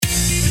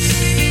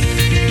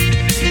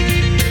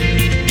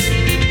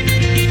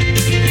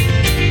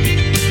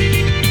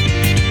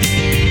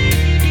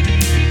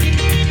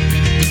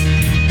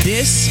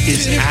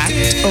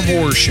of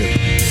Worship,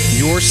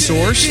 your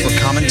source for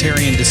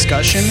commentary and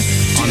discussion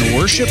on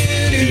worship,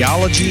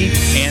 theology,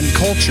 and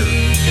culture.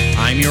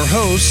 I'm your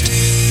host,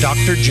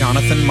 Dr.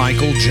 Jonathan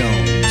Michael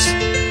Jones.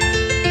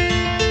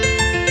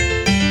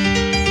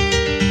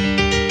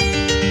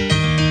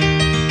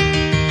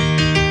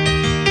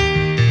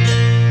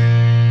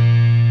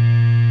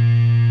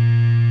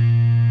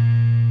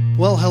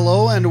 Well,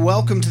 hello and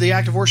welcome to the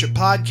Active Worship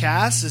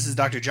Podcast. This is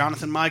Dr.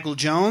 Jonathan Michael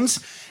Jones,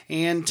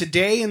 and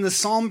today in the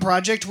Psalm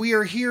Project, we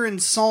are here in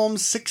Psalm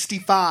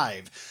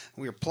 65.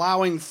 We are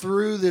plowing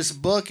through this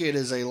book. It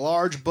is a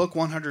large book,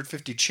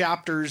 150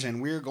 chapters,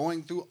 and we are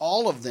going through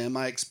all of them.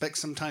 I expect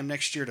sometime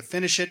next year to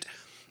finish it.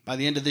 By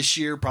the end of this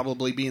year,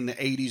 probably be in the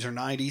 80s or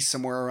 90s,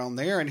 somewhere around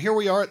there. And here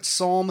we are at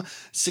Psalm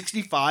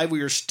 65.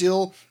 We are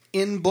still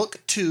in Book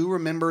 2.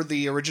 Remember,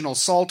 the original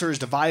Psalter is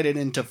divided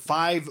into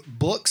 5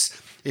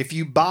 books. If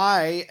you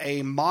buy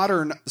a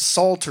modern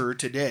Psalter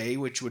today,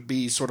 which would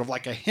be sort of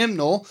like a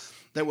hymnal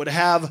that would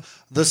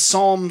have the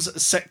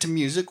Psalms set to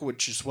music,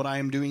 which is what I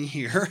am doing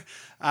here,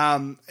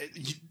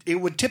 it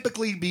would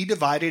typically be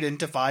divided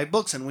into 5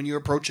 books. And when you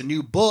approach a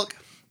new book,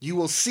 you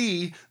will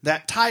see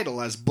that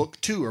title as Book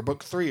 2 or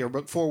Book 3 or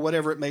Book 4,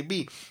 whatever it may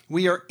be.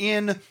 We are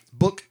in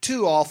Book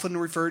 2, often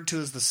referred to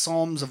as the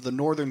Psalms of the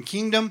Northern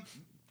Kingdom.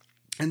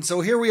 And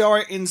so here we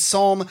are in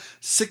Psalm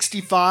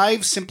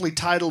 65, simply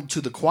titled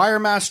To the Choir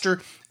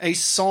Master, a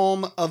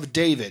Psalm of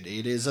David.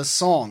 It is a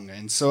song.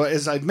 And so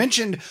as I've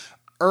mentioned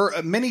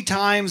many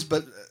times,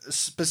 but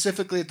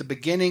specifically at the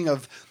beginning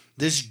of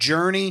this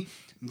journey,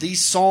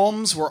 these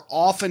psalms were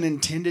often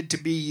intended to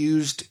be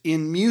used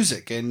in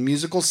music and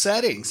musical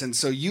settings. And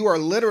so you are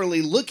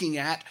literally looking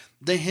at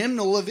the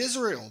hymnal of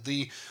Israel,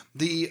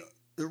 the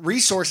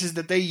resources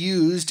that they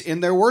used in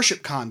their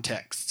worship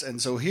contexts.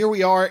 And so here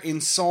we are in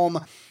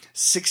Psalm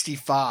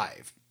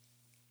 65.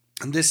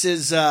 And this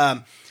is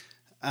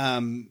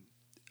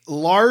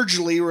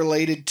largely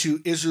related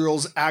to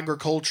Israel's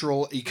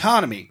agricultural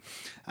economy.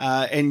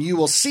 And you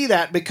will see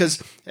that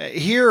because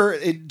here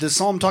the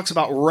psalm talks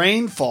about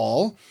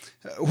rainfall,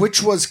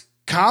 which was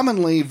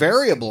commonly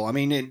variable. I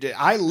mean,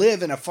 I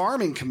live in a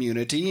farming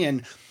community,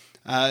 and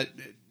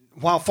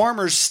while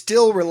farmers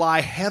still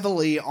rely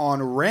heavily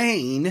on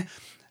rain,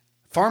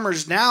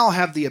 farmers now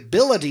have the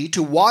ability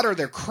to water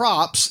their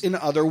crops in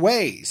other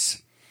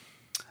ways.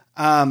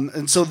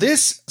 And so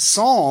this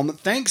psalm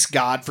thanks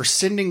God for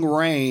sending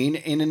rain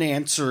in an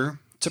answer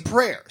to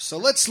prayer. So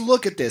let's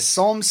look at this.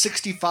 Psalm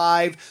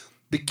 65,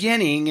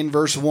 beginning in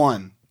verse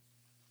 1.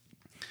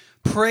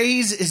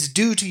 Praise is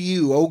due to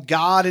you, O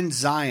God in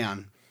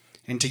Zion,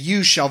 and to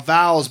you shall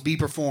vows be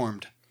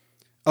performed.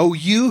 O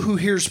you who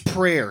hears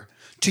prayer,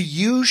 to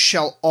you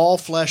shall all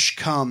flesh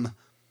come.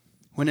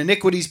 When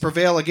iniquities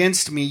prevail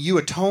against me, you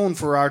atone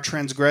for our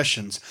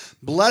transgressions.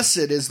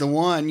 Blessed is the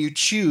one you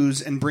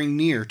choose and bring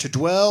near to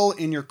dwell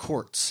in your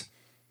courts.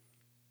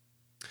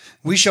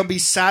 We shall be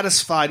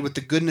satisfied with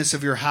the goodness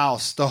of your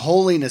house, the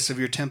holiness of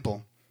your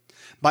temple.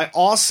 By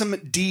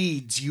awesome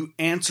deeds you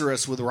answer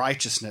us with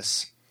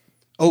righteousness.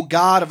 O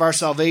God of our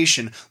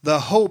salvation, the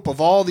hope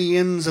of all the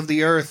ends of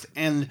the earth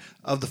and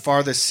of the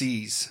farthest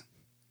seas.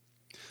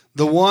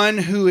 The one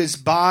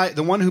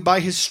who by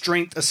his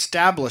strength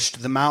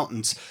established the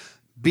mountains,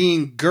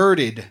 being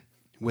girded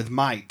with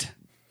might,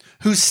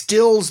 who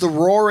stills the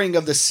roaring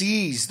of the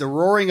seas, the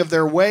roaring of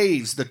their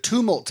waves, the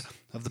tumult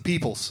of the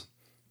peoples,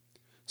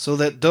 so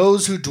that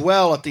those who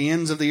dwell at the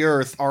ends of the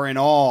earth are in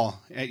awe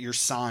at your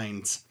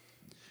signs.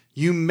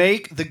 You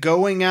make the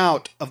going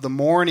out of the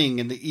morning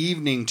and the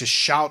evening to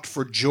shout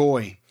for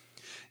joy.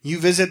 You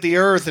visit the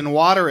earth and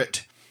water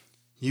it.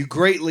 You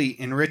greatly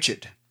enrich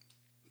it.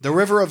 The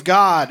river of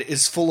God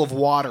is full of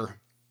water.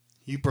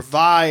 You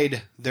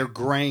provide their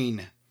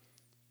grain,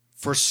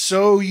 for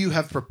so you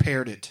have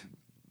prepared it.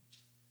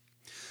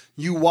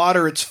 You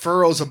water its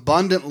furrows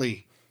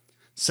abundantly,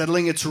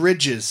 settling its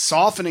ridges,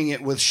 softening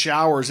it with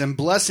showers, and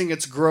blessing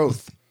its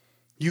growth.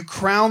 You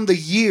crown the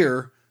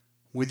year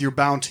with your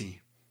bounty.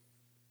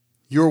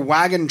 Your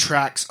wagon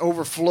tracks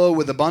overflow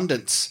with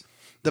abundance.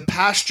 The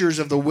pastures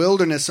of the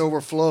wilderness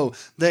overflow.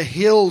 The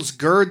hills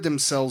gird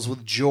themselves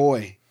with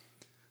joy.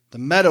 The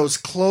meadows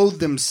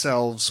clothe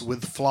themselves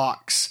with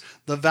flocks.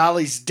 The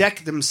valleys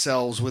deck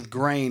themselves with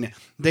grain.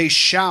 They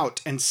shout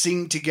and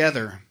sing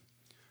together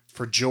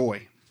for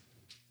joy.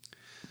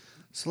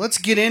 So let's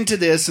get into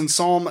this in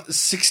Psalm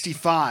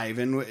 65.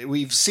 And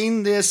we've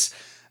seen this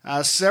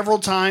several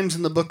times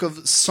in the book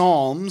of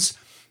Psalms.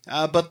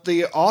 But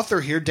the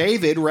author here,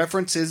 David,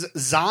 references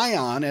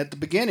Zion at the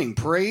beginning.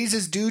 Praise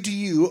is due to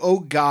you, O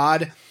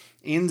God,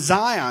 in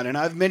Zion. And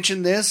I've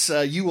mentioned this.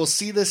 You will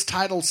see this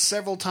title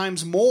several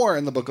times more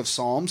in the book of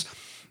Psalms.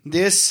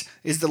 This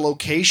is the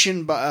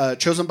location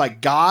chosen by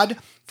God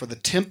for the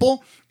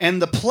temple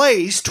and the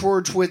place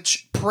towards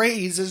which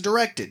praise is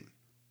directed.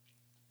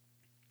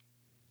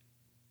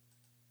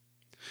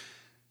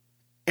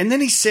 And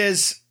then he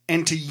says,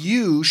 and to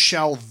you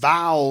shall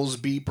vows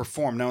be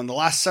performed. Now, in the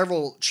last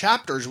several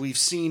chapters, we've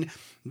seen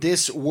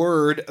this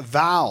word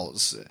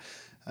vows.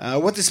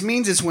 What this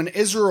means is when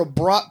Israel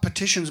brought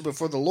petitions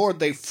before the Lord,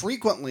 they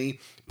frequently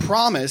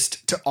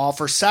promised to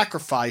offer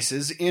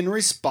sacrifices in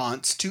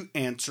response to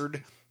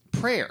answered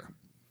prayer.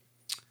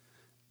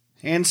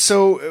 And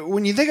so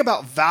when you think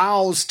about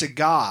vows to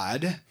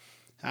God,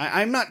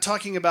 I'm not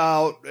talking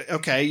about,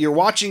 okay, you're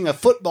watching a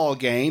football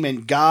game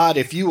and God,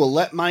 if you will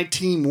let my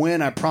team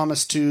win, I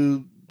promise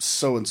to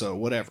so-and-so,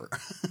 whatever.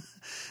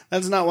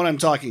 That's not what I'm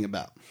talking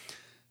about.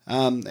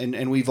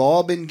 And we've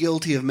all been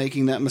guilty of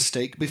making that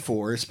mistake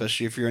before,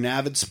 especially if you're an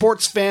avid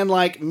sports fan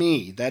like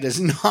me. That is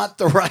not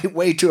the right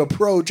way to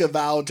approach a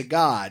vow to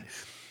God.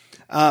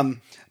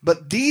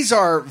 But these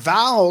are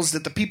vows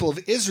that the people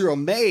of Israel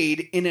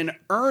made in an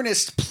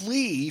earnest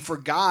plea for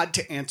God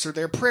to answer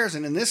their prayers.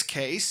 And in this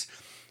case,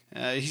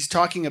 he's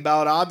talking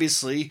about,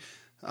 obviously,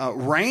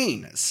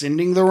 rain,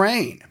 sending the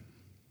rain.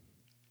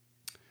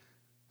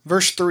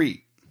 Verse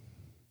 3,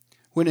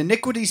 when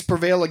iniquities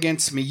prevail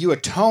against me, you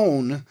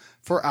atone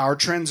for our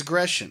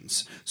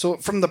transgressions. So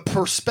from the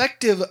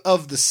perspective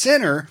of the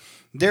sinner,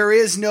 there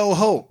is no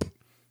hope.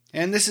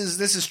 And this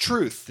is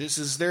truth.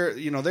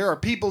 There are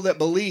people that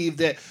believe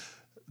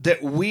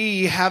that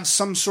we have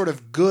some sort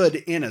of good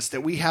in us,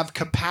 that we have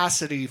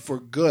capacity for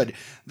good.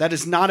 That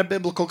is not a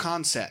biblical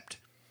concept.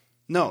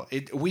 No,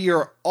 we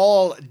are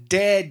all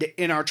dead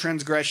in our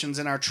transgressions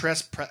and our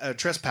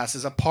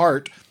trespasses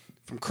apart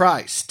from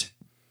Christ.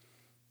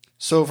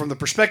 So from the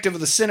perspective of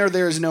the sinner,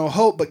 there is no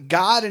hope, but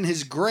God in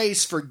his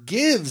grace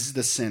forgives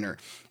the sinner.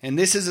 And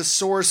this is a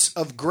source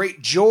of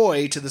great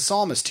joy to the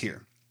psalmist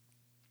here.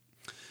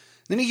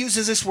 Then he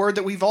uses this word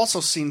that we've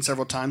also seen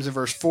several times in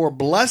verse 4,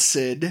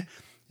 blessed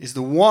is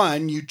the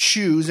one you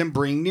choose and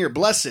bring near.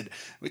 Blessed.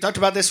 We talked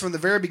about this from the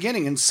very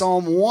beginning in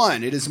Psalm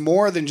 1. It is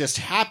more than just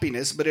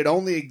happiness, but it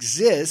only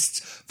exists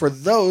for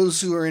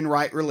those who are in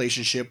right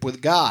relationship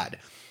with God.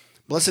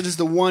 Blessed is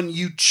the one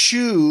you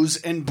choose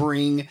and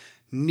bring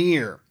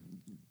near.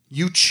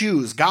 You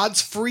choose.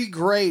 God's free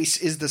grace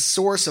is the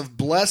source of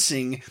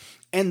blessing,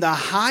 and the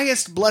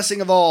highest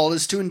blessing of all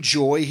is to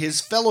enjoy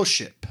his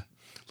fellowship.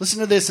 Listen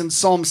to this in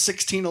Psalm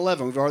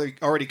 16:11. We've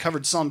already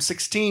covered Psalm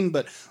 16,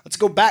 but let's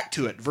go back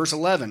to it. Verse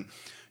 11.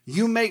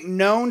 You make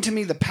known to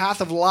me the path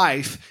of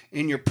life.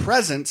 In your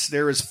presence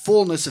there is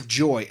fullness of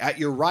joy. At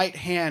your right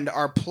hand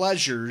are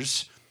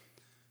pleasures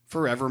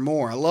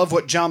forevermore. I love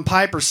what John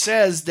Piper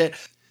says, that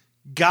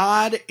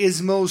God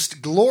is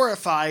most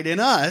glorified in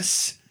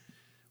us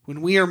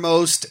when we are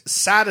most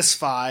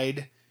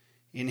satisfied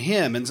in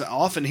him. And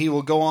often he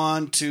will go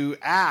on to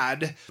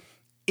add,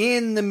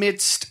 in the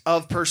midst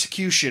of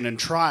persecution and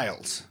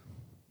trials.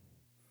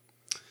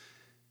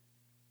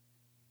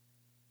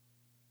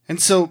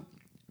 And so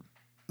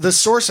the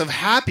source of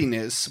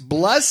happiness,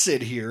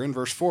 blessed here in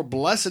verse 4,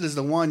 blessed is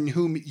the one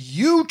whom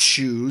you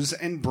choose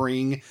and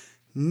bring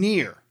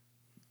near.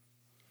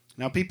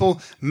 Now,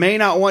 people may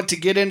not want to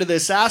get into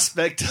this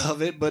aspect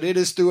of it, but it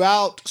is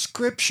throughout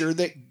Scripture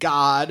that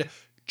God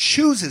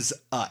chooses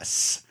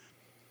us.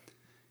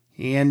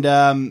 And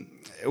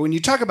when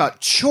you talk about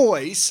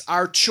choice,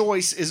 our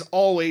choice is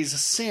always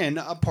sin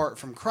apart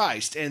from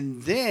Christ.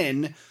 And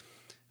then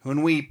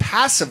when we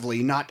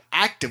passively, not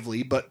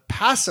actively, but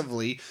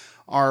passively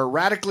are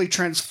radically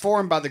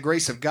transformed by the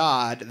grace of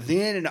God,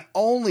 then and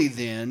only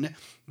then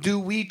do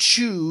we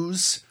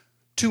choose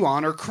to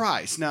honor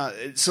Christ. Now,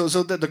 so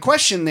the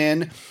question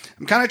then,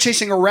 I'm kind of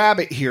chasing a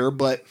rabbit here,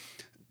 but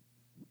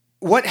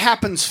what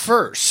happens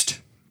first?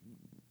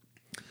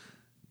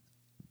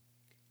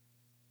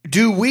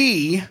 Do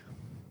we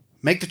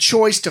make the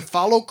choice to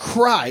follow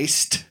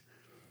Christ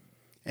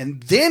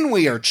and then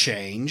we are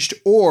changed,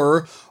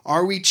 or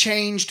are we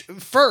changed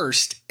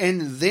first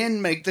and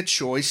then make the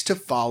choice to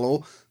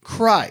follow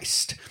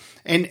Christ?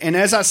 And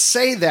as I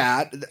say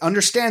that,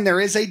 understand there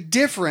is a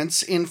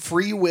difference in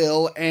free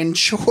will and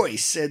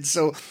choice. And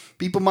so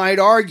people might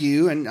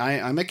argue, and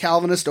I'm a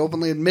Calvinist,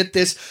 openly admit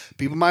this,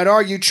 people might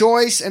argue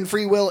choice and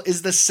free will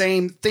is the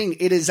same thing.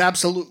 It is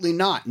absolutely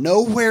not.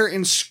 Nowhere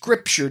in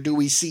Scripture do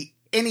we see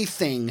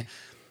anything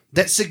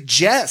that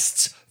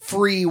suggests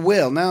free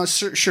will. Now,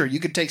 sure, you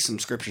could take some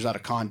scriptures out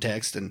of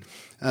context and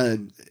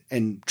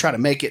try to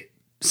make it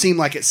seem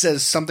like it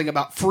says something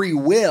about free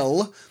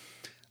will,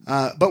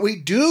 but we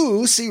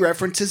do see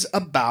references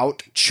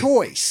about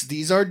choice.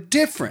 These are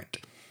different.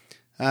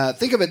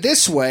 Think of it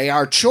this way.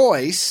 Our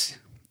choice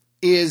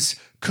is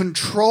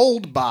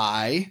controlled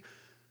by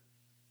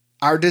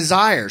our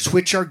desires,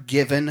 which are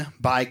given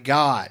by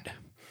God.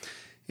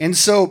 And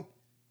so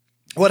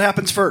what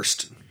happens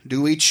first? Do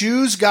we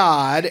choose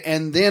God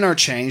and then are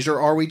changed,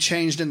 or are we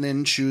changed and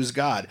then choose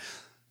God?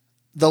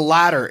 The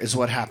latter is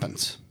what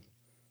happens.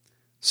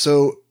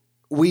 So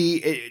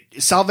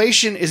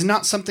salvation is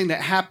not something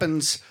that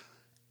happens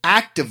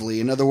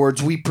actively. In other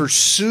words, we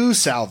pursue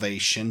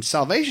salvation.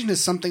 Salvation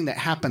is something that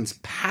happens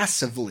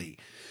passively.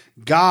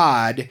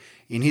 God,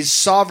 in his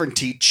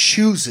sovereignty,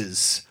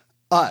 chooses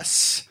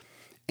us,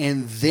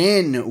 and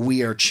then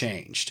we are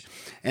changed.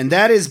 And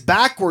that is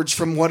backwards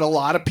from what a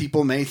lot of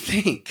people may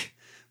think.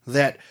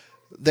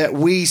 That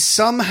we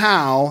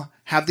somehow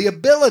have the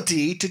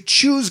ability to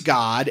choose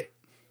God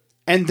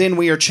and then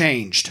we are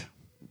changed.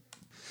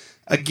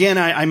 Again,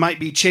 I might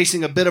be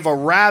chasing a bit of a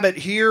rabbit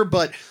here,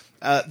 but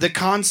the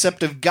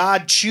concept of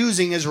God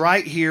choosing is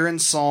right here in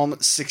Psalm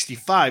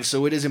 65.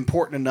 So it is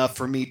important enough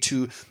for me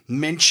to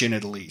mention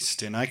at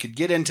least. And I could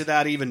get into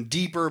that even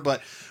deeper,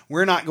 but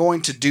we're not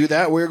going to do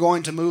that. We're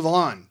going to move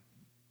on.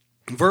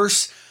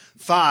 Verse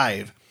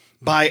 5,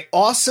 by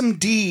awesome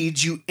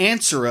deeds you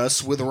answer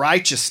us with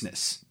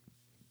righteousness.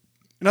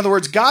 In other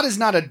words, God is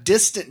not a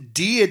distant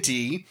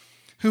deity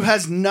who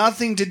has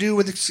nothing to do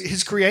with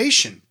his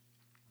creation.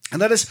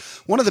 And that is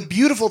one of the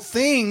beautiful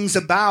things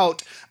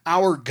about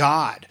our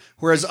God.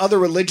 Whereas other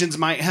religions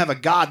might have a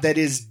God that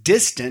is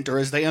distant, or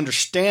as they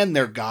understand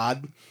their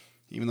God,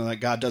 even though that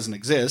God doesn't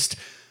exist,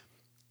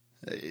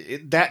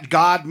 that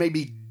God may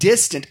be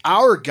distant.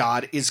 Our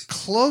God is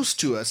close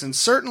to us. And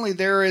certainly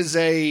there is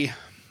a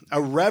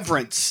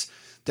reverence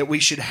that we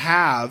should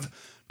have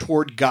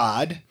toward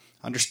God,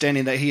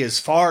 understanding that he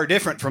is far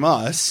different from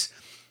us.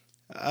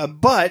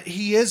 But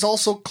he is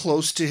also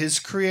close to his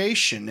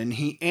creation, and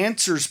he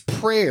answers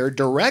prayer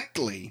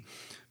directly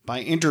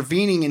by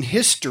intervening in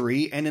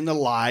history and in the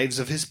lives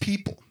of his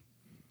people.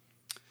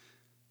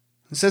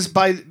 It says,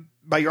 by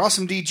your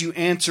awesome deeds you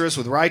answer us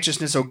with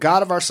righteousness, O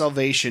God of our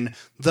salvation,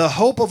 the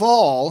hope of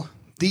all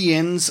the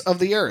ends of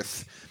the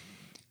earth.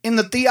 In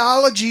the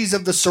theologies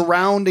of the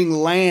surrounding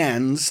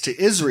lands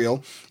to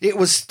Israel, it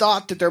was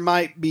thought that there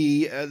might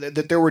be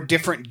that there were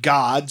different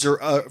gods,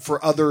 or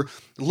for other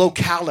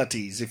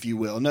localities, if you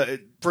will.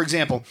 For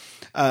example,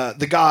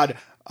 the god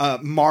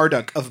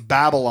Marduk of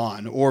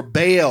Babylon, or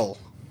Baal.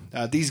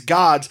 These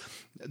gods,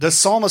 the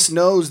psalmist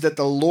knows that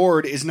the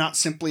Lord is not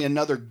simply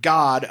another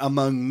god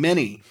among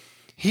many.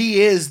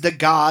 He is the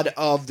God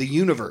of the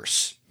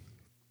universe.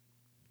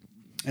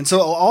 And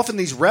so often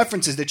these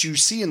references that you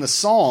see in the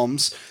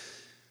Psalms,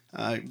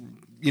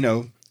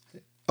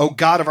 O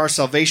God of our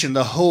salvation,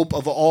 the hope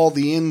of all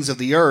the ends of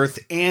the earth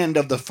and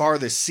of the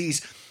farthest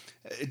seas.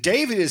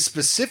 David is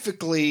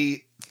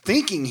specifically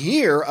thinking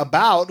here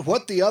about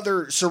what the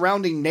other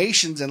surrounding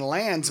nations and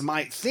lands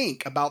might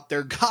think about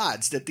their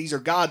gods, that these are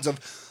gods of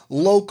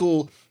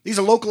these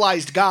are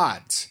localized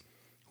gods,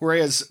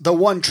 whereas the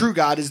one true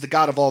God is the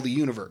God of all the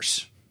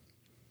universe.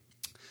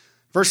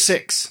 Verse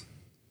 6,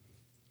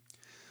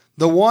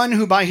 the one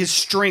who by his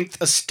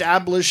strength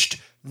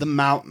established the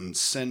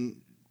mountains.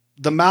 And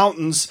the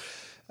mountains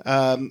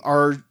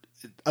are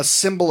a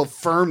symbol of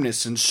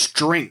firmness and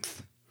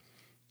strength.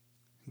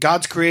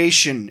 God's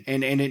creation,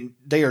 and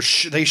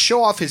they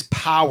show off his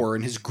power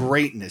and his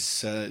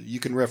greatness. You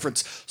can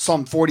reference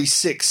Psalm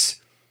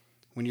 46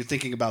 when you're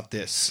thinking about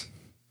this.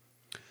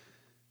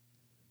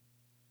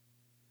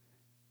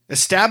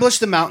 Establish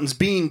the mountains,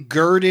 being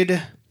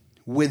girded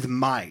with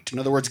might. In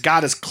other words,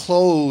 God is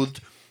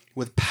clothed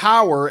with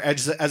power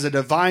as a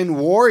divine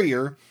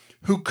warrior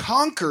who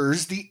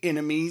conquers the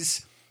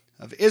enemies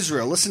of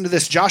Israel. Listen to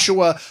this,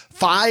 Joshua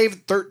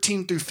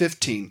 5:13 through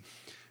 15.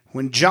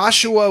 When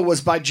Joshua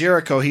was by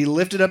Jericho, he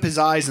lifted up his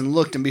eyes and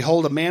looked, and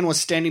behold, a man was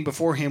standing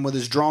before him with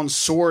his drawn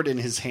sword in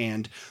his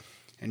hand.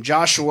 And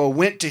Joshua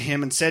went to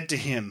him and said to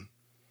him,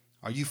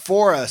 are you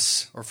for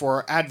us or for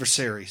our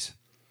adversaries?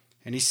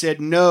 And he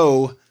said,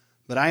 no,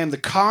 but I am the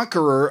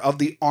conqueror of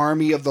the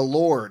army of the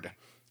Lord.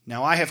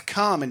 Now I have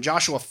come. And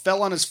Joshua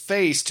fell on his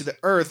face to the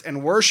earth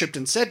and worshipped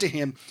and said to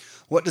him,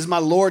 what does my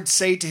Lord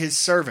say to his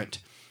servant?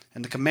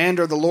 And the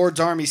commander of the Lord's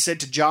army said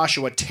to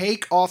Joshua,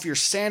 take off your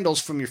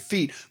sandals from your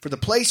feet, for the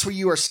place where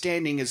you are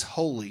standing is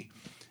holy.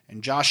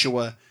 And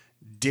Joshua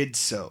did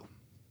so.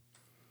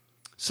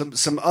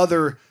 Some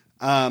other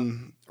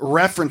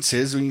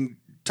references, we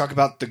talk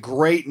about the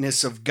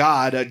greatness of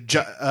God.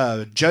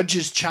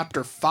 Judges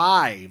chapter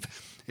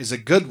 5 is a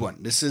good one.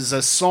 This is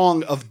a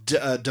song of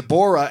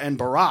Deborah and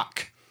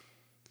Barak.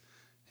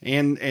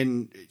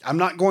 And I'm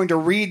not going to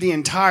read the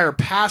entire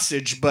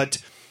passage,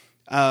 but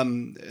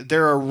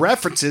there are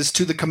references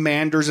to the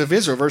commanders of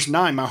Israel. Verse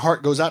 9, my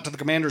heart goes out to the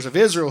commanders of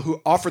Israel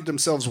who offered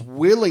themselves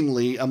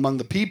willingly among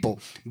the people.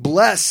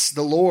 Bless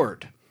the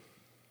Lord.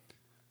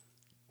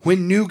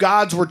 When new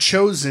gods were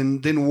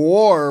chosen, then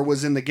war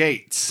was in the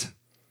gates.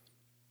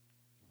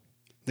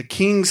 The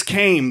kings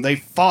came, they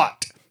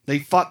fought. They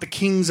fought the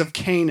kings of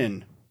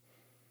Canaan.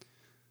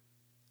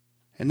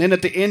 And then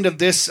at the end of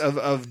this,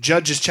 of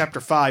Judges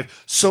chapter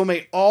 5, so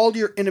may all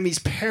your enemies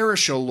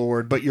perish, O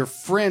Lord, but your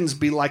friends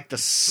be like the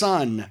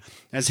sun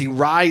as he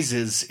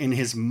rises in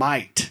his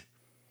might.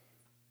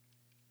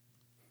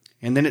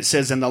 And then it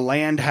says, and the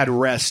land had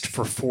rest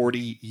for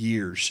 40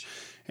 years.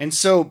 And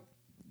so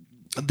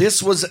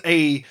this was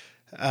a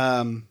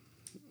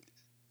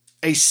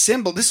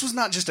symbol. This was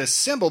not just a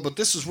symbol, but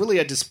this was really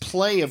a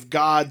display of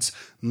God's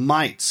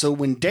might. So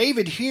when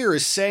David here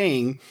is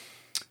saying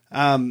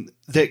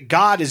that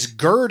God is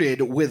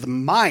girded with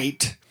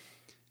might,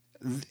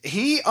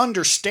 he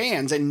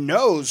understands and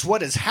knows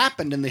what has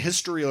happened in the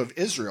history of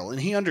Israel,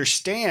 and he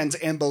understands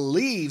and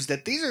believes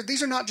that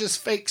these are not just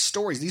fake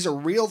stories. These are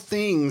real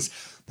things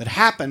that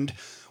happened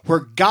where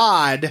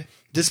God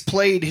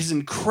displayed his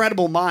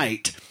incredible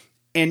might.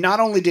 And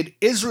not only did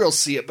Israel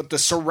see it, but the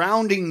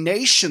surrounding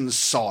nations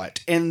saw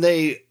it, and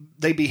they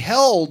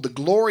beheld the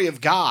glory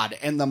of God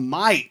and the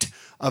might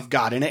of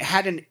God, and it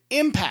had an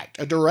impact,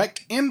 a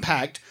direct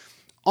impact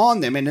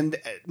on them. And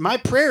my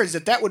prayer is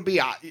that that would be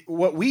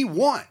what we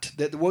want,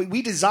 that what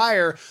we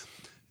desire,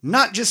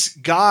 not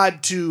just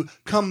God to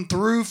come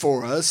through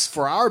for us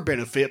for our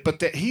benefit, but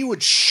that he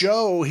would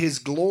show his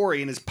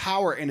glory and his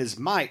power and his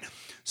might,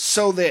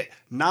 so that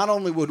not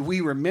only would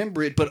we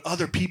remember it, but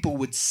other people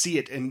would see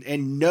it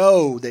and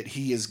know that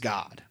he is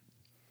God.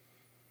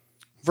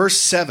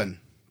 Verse 7.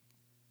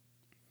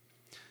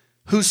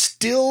 Who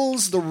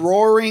stills the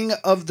roaring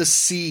of the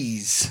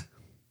seas,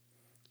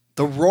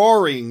 the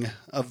roaring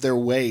of their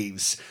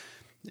waves.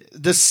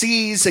 The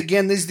seas,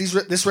 again,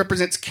 this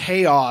represents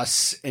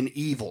chaos and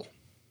evil.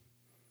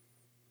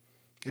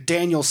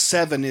 Daniel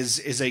 7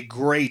 is a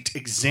great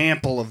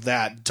example of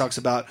that. It talks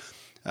about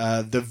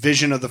the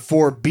vision of the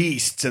four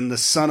beasts, and the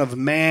Son of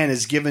Man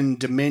is given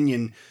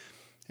dominion.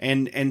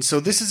 And so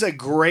this is a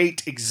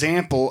great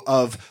example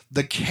of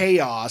the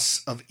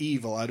chaos of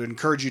evil. I'd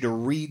encourage you to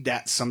read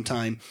that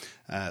sometime.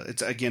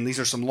 Again, these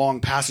are some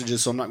long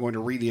passages, so I'm not going to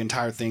read the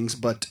entire things,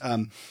 but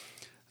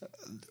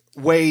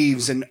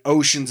waves and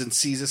oceans and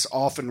seas, this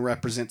often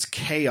represents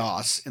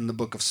chaos in the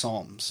book of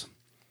Psalms.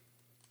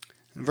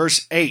 In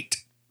verse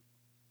 8,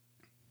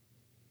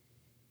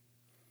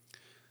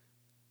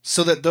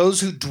 so that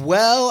those who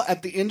dwell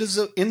at the ends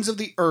of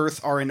the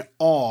earth are in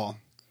awe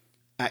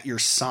at your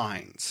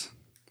signs.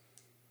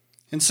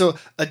 And so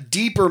a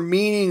deeper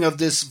meaning of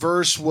this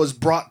verse was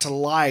brought to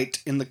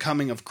light in the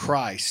coming of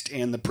Christ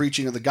and the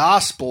preaching of the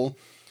gospel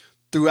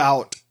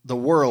throughout the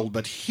world.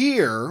 But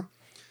here,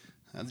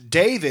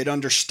 David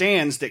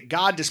understands that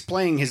God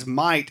displaying his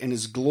might and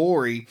his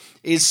glory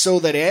is so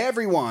that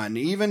everyone,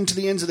 even to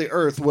the ends of the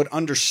earth, would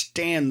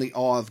understand the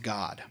awe of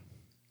God.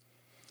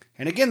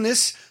 And again,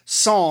 this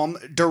psalm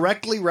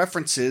directly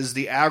references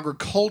the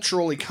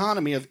agricultural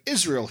economy of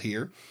Israel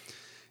here.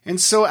 And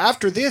so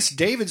after this,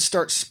 David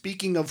starts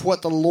speaking of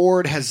what the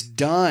Lord has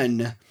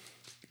done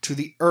to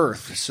the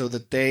earth so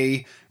that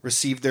they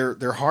receive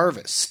their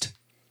harvest.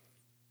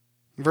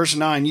 Verse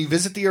 9, you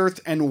visit the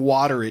earth and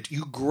water it.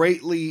 You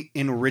greatly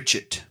enrich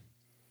it.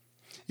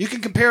 You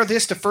can compare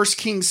this to 1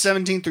 Kings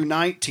 17 through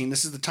 19.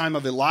 This is the time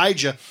of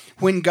Elijah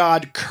when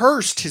God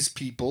cursed his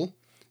people,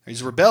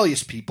 his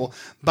rebellious people,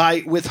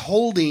 by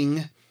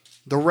withholding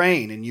the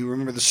rain. And you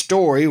remember the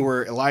story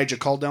where Elijah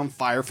called down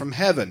fire from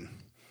heaven.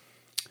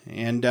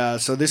 And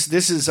so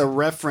this is a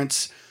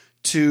reference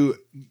to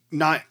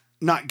not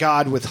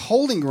God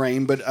withholding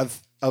rain, but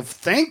of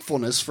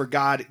thankfulness for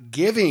God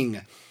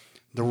giving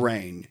the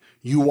rain.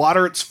 You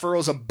water its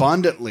furrows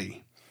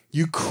abundantly.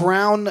 You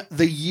crown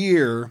the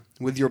year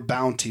with your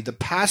bounty. The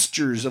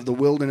pastures of the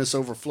wilderness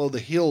overflow. The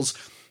hills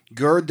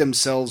gird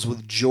themselves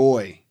with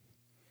joy.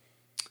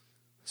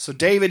 So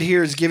David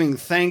here is giving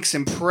thanks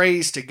and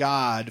praise to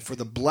God for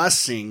the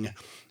blessing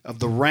of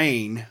the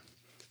rain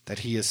that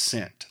he has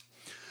sent.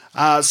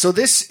 So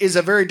this is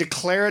a very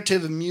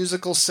declarative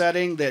musical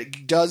setting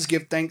that does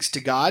give thanks to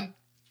God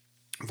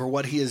for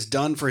what he has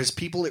done for his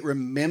people. It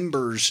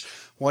remembers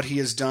what he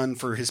has done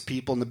for his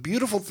people. And the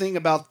beautiful thing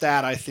about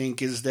that, I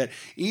think, is that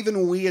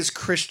even we as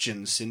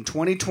Christians in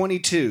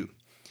 2022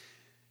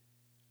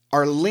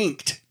 are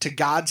linked to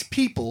God's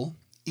people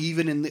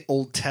even in the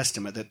Old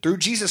Testament. That through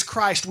Jesus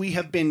Christ we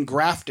have been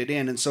grafted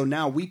in, and so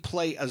now we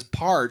play as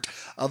part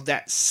of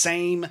that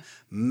same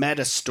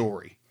meta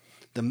story.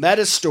 The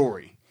meta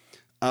story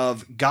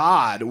of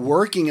God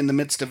working in the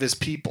midst of his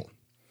people.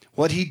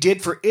 What he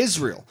did for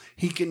Israel,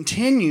 he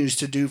continues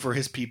to do for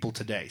his people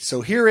today. So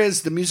here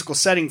is the musical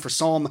setting for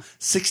Psalm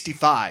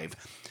 65.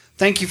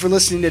 Thank you for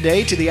listening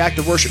today to the Act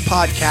of Worship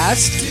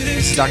podcast.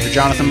 This is Dr.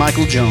 Jonathan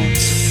Michael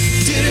Jones.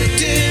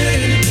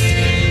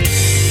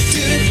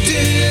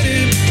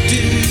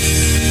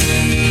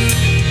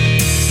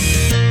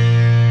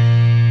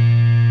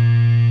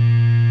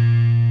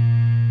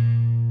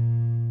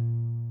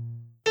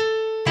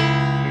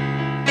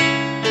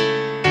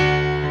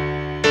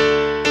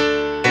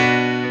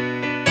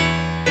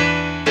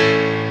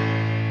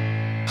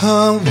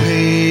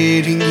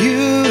 Awaiting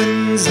you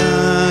in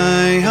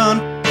Zion,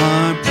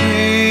 our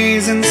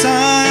praise and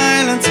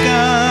silence,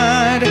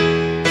 God,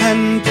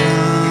 and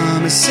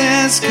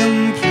promises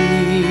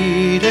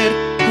completed,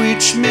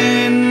 which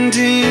men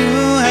to you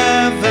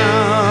have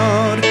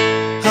vowed,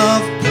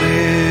 of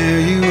where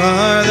you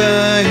are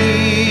the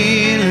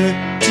healer,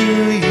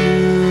 to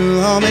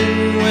you all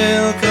men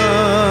will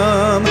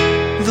come.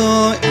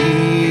 Though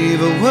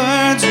evil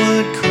words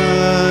would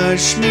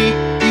crush me,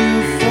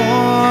 you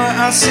for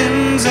our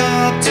sins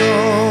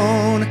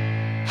atone.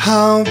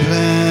 How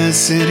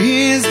blessed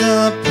is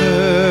the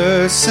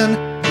person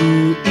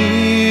who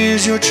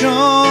is your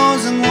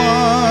chosen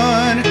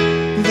one,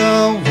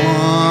 the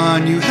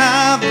one you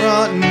have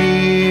brought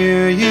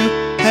near you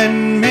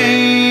and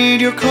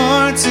made your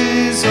courts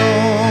his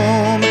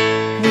home.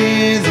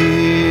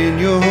 Within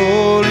your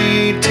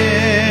holy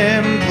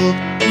temple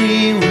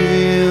we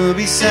will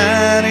be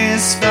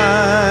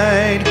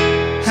satisfied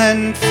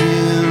and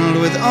filled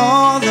with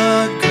all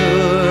the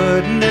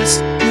goodness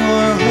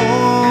your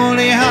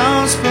holy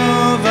house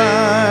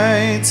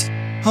provides.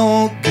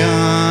 O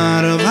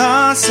God of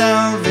our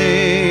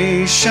salvation,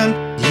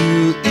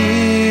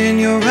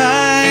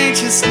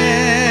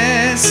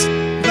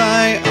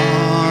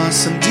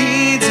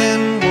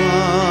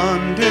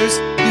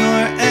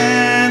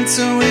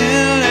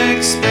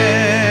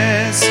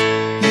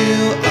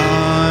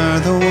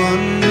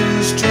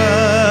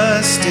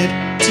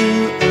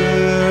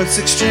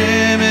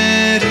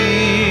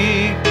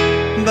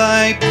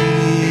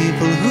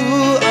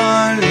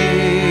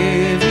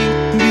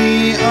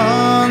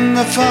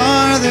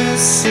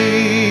 farthest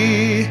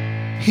sea.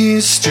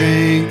 His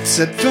strength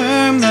set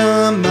firm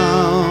the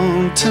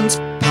mountains,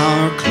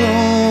 power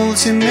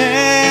clothes him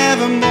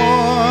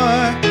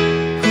evermore.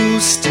 Who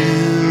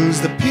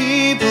stills the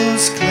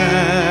people's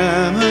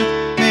clamor,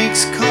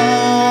 makes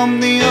calm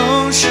the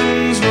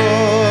ocean's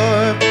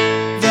roar.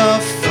 The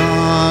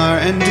far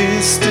and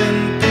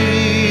distant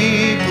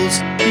peoples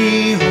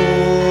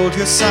behold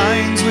your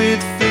signs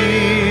with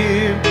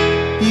fear.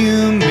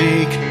 You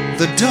make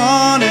the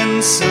dawn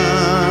and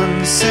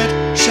sunset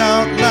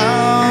shout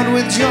loud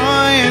with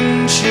joy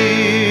and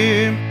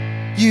cheer.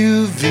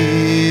 You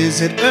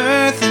visit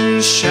earth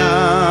in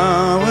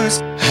showers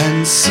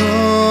and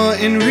so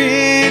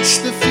enrich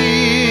the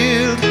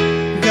field.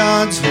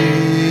 God's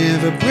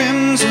river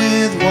brims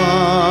with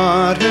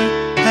water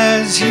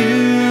as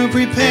you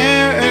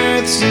prepare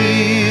earth's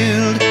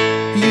yield.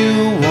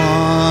 You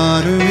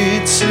water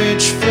its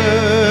rich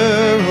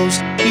furrows,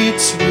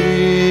 its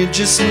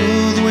ridges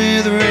smooth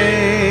with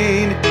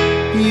rain.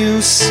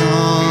 You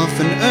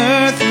soften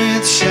earth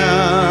with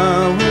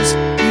showers,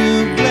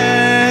 you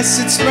bless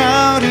its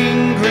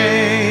sprouting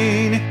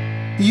grain.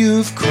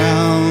 You've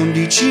crowned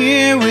each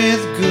year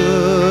with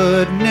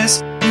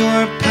goodness,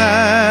 your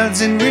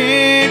paths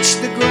enrich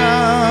the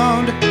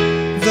ground.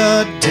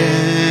 The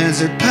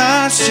desert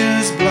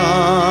pastures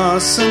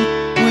blossom,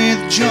 with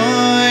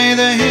joy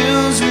the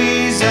hills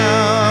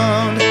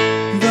resound.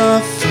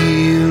 The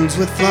fields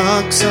with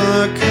flocks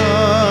are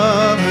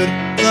covered,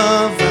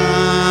 the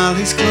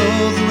valleys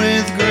clothed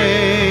with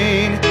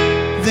grain.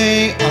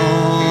 They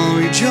all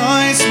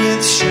rejoice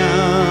with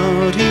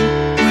shouting,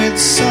 with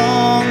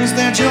songs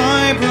their joy